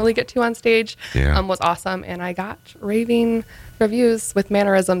I normally get to on stage was awesome. And I got raving reviews with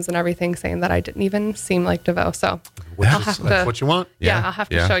mannerisms and everything saying that I didn't even seem like DeVoe. So That's what you want. Yeah, I'll have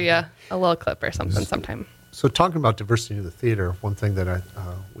to show you a little clip or something sometime. So talking about diversity in the theater, one thing that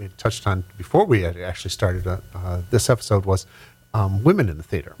we had touched on before we had actually started this episode was women in the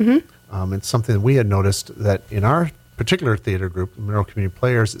theater. Mm-hmm. It's something that we had noticed that in our particular theater group, Monroe Community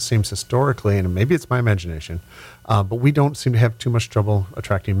Players, it seems historically, and maybe it's my imagination, but we don't seem to have too much trouble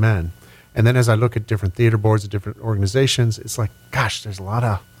attracting men. And then as I look at different theater boards of different organizations, it's like, gosh, there's a lot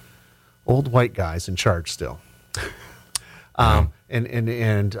of old white guys in charge still.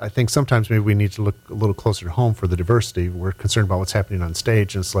 And I think sometimes maybe we need to look a little closer to home for the diversity. We're concerned about what's happening on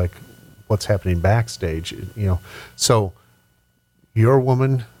stage, and it's like what's happening backstage. So you're a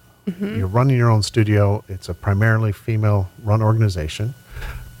woman. Mm-hmm. You're running your own studio. It's a primarily female-run organization.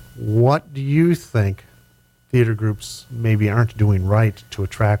 What do you think theater groups maybe aren't doing right to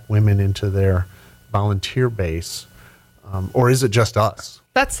attract women into their volunteer base? Or is it just us?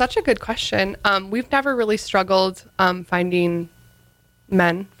 That's such a good question. We've never really struggled finding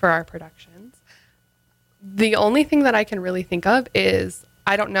men for our productions. The only thing that I can really think of is,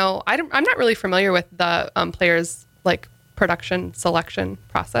 I don't know, I'm not really familiar with the players' like production selection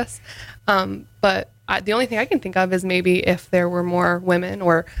process. But the only thing I can think of is maybe if there were more women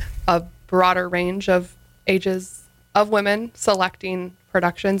or a broader range of ages of women selecting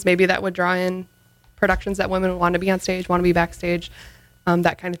productions, maybe that would draw in productions that women want to be on stage, want to be backstage,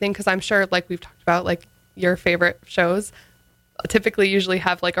 that kind of thing. Because I'm sure, like we've talked about, like your favorite shows typically usually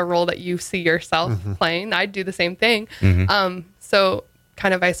have like a role that you see yourself playing. I'd do the same thing. So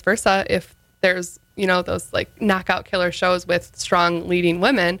kind of vice versa, if there's those like knockout killer shows with strong leading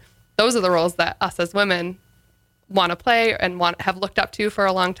women, those are the roles that us as women want to play and have looked up to for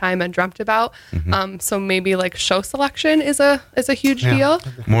a long time and dreamt about. So maybe like show selection is a huge deal.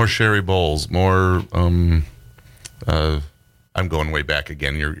 More Sherry Bowles, more. I'm going way back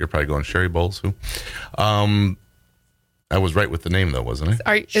again. You're probably going Sherry Bowles. Who? I was right with the name though, wasn't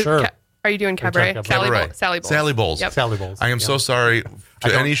I? Sure. Are you doing Cabaret? Sally Bowles. Sally Bowles. Yep. Sally Bowles. I am so sorry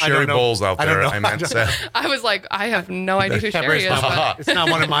to any Sherry Bowles out there. I meant Sally. I was like, I have no idea who Sherry is. But It's not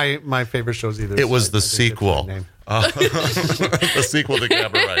one of my favorite shows either. It was the sequel. The sequel to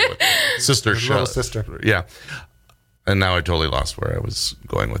Cabaret. Sister show. Little sister. Yeah. And now I totally lost where I was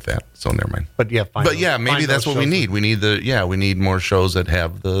going with that. So never mind. But maybe that's what we need. We need more shows that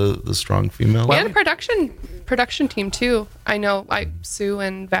have the strong female. And production team too. I know Sue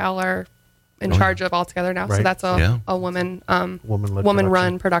and Val are in charge of All Together now, so that's a woman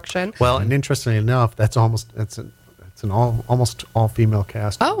run production. Well, and interestingly enough, almost all female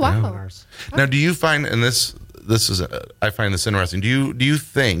cast. Oh wow! Now, do you find, and this is I find this interesting. Do you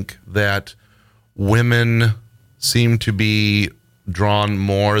think that women seem to be drawn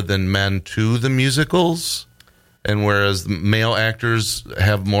more than men to the musicals, and whereas male actors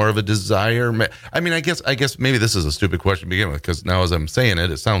have more of a desire? I mean, I guess maybe this is a stupid question to begin with, because now as I'm saying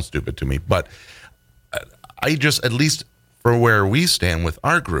it sounds stupid to me. But I just, at least for where we stand with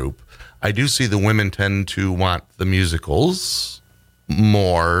our group, I do see the women tend to want the musicals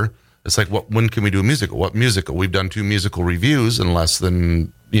more. It's like, when can we do a musical? What musical? We've done 2 musical reviews in less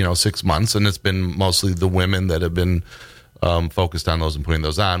than 6 months, and it's been mostly the women that have been focused on those and putting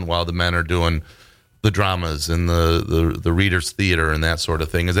those on, while the men are doing the dramas and the readers' theater and that sort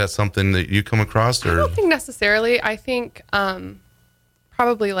of thing. Is that something that you come across? Or? I don't think necessarily. I think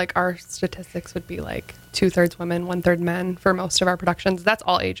probably like our statistics would be like 2/3 women, 1/3 men for most of our productions. That's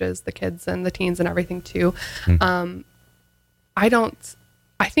all ages, the kids and the teens and everything too.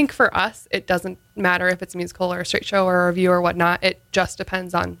 I think for us, it doesn't matter if it's a musical or a straight show or a review or whatnot. It just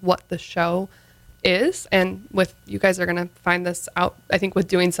depends on what the show is. And with you guys are going to find this out, I think, with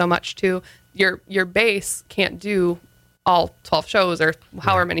doing so much too, your base can't do all 12 shows or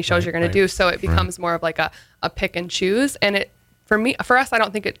however many shows you're going to do. So it becomes more of like a pick and choose. And for us, I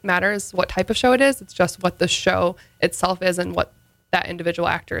don't think it matters what type of show it is. It's just what the show itself is and what that individual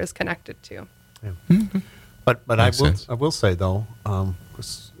actor is connected to. Yeah. Mm-hmm. But I will say though,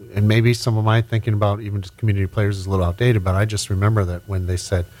 and maybe some of my thinking about even just community players is a little outdated, but I just remember that when they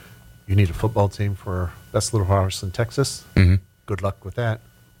said you need a football team for Best Little House in Texas, good luck with that.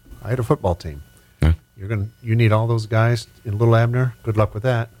 I had a football team. Yeah. You need all those guys in Little Abner. Good luck with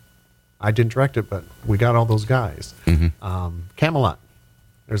that. I didn't direct it, but we got all those guys. Camelot.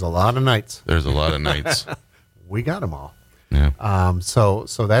 There's a lot of nights. We got them all. Yeah. So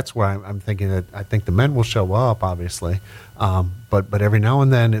that's where I'm thinking that I think the men will show up, obviously, but every now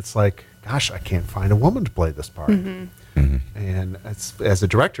and then it's like, gosh, I can't find a woman to play this part. And as a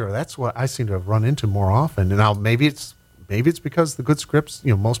director, that's what I seem to have run into more often. And now maybe it's because the good scripts,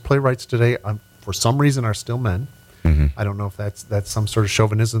 most playwrights today, for some reason, are still men. I don't know if that's some sort of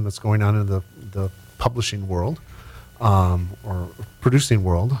chauvinism that's going on in the publishing world or producing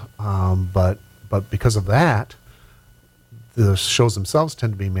world, but because of that, the shows themselves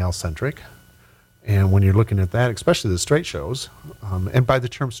tend to be male-centric. And when you're looking at that, especially the straight shows, and by the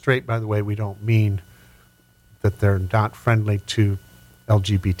term straight, by the way, we don't mean that they're not friendly to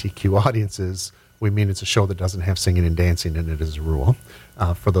LGBTQ audiences. We mean it's a show that doesn't have singing and dancing in it as a rule.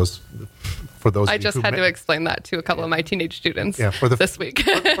 For those I just had to explain that to a couple of my teenage students this week.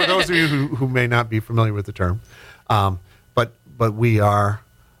 for those of you who may not be familiar with the term. But we are...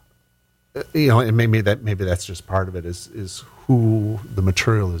 and maybe that's just part of it is who the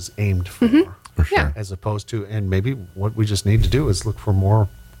material is aimed for sure. As opposed to, and maybe what we just need to do is look for more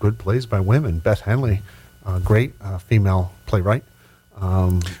good plays by women. Beth Henley, great female playwright.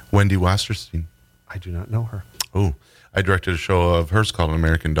 Wendy Wasserstein. I do not know her. Oh, I directed a show of hers called An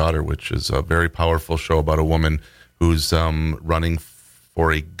American Daughter, which is a very powerful show about a woman who's running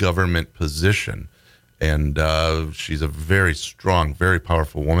for a government position. And she's a very strong, very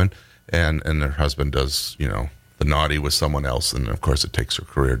powerful woman. And her husband does, the naughty with someone else. And, of course, it takes her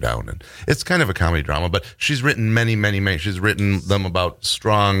career down. And it's kind of a comedy drama. But she's written many, many, many. She's written them about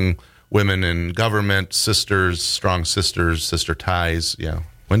strong women in government, strong sisters, sister ties. Yeah.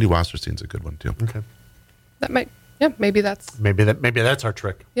 Wendy Wasserstein's a good one, too. Okay. Maybe that's... Maybe that's our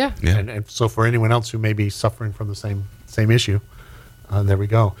trick. Yeah. And so for anyone else who may be suffering from the same issue, there we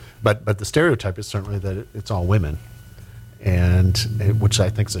go. But the stereotype is certainly that it's all women. And which I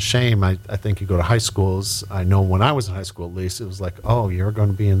think is a shame. I think you go to high schools. I know when I was in high school, at least, it was like, oh, you're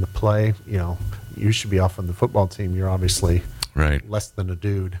going to be in the play. You should be off on the football team. You're obviously less than a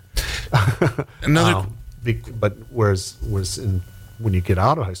dude. But whereas when you get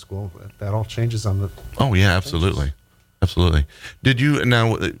out of high school, that all changes on the. Oh yeah, absolutely. Did you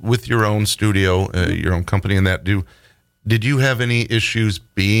now with your own studio, your own company, and that did you have any issues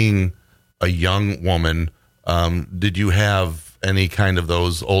being a young woman? Did you have any kind of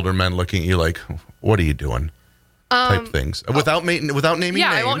those older men looking at you like, what are you doing? Type things without naming names.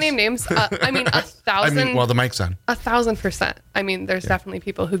 Yeah, I won't name names. I mean, 1,000. While the mic's on. 1,000%. I mean, there's definitely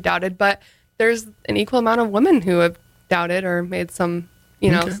people who've doubted, but there's an equal amount of women who have doubted or made some,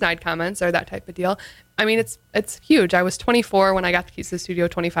 snide comments or that type of deal. I mean, it's huge. I was 24 when I got the keys to the studio,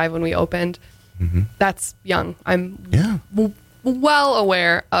 25 when we opened. That's young. I'm well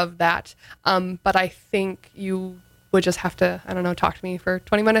aware of that. But I think you would just have to, talk to me for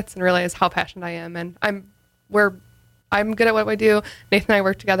 20 minutes and realize how passionate I am. And I'm good at what I do. Nathan and I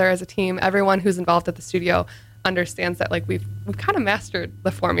work together as a team. Everyone who's involved at the studio understands that we've kind of mastered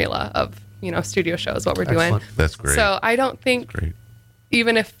the formula of, studio shows, what we're doing. That's great. So I don't think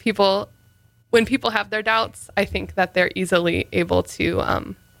even if when people have their doubts, I think that they're easily able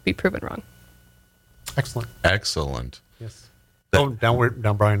to be proven wrong. Excellent. Yes.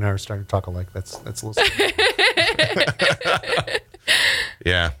 Now Brian and I are starting to talk alike. That's a little.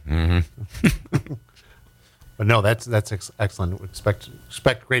 Yeah. Mm-hmm. But no, that's excellent. We expect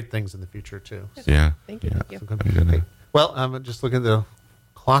great things in the future too. Yeah. Thank you. Well, I'm just looking at the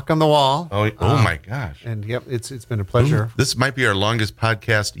clock on the wall. Oh my gosh! And it's been a pleasure. Ooh, this might be our longest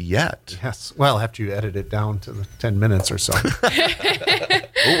podcast yet. Yes. Well, after you edit it down to the 10 minutes or so.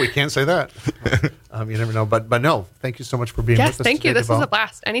 Oh, we can't say that. You never know. But no, thank you so much for being with us. Yes, thank you. This was a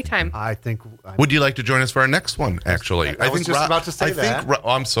blast. Anytime. I think. Would you like to join us for our next one, actually? I was just about to say that.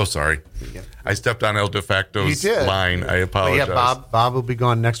 I'm so sorry. Yeah. I stepped on El De Facto's line. I apologize. Yeah, Bob will be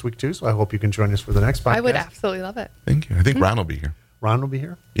gone next week, too, so I hope you can join us for the next podcast. I would absolutely love it. Thank you. I think Ron will be here. Ron will be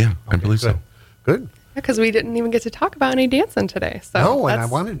here? Yeah, I believe so. Good. Because we didn't even get to talk about any dancing today. So no, and I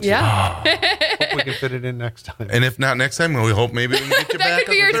wanted to. Yeah. Hope we can fit it in next time. And if not next time, we hope maybe we can get you that back. That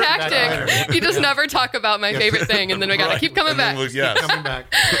could be your tactic. You just never talk about my favorite thing, and then we got to keep coming back. Yes. Keep coming back.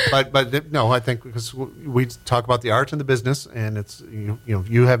 But no, I think because we talk about the art and the business, and it's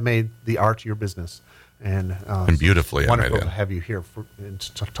you have made the art your business. And beautifully, wonderful to have you here and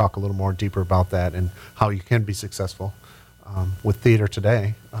to talk a little more deeper about that and how you can be successful with theater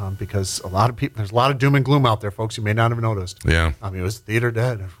today, because there's a lot of doom and gloom out there, folks. You may not have noticed. Yeah. I mean, is theater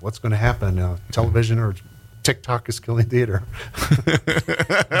dead? What's going to happen? Television or TikTok is killing theater.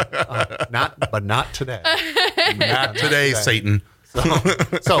 Not today. Not today, Satan.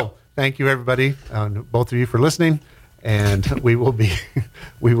 So thank you, everybody, both of you, for listening. And we will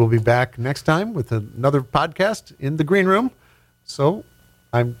be back next time with another podcast in the green room. So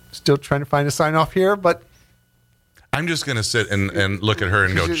I'm still trying to find a sign off here, but I'm just going to sit and look at her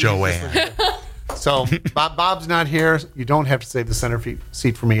and go, Joanne. So Bob's not here. You don't have to save the center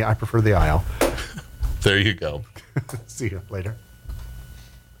seat for me. I prefer the aisle. There you go. See you later.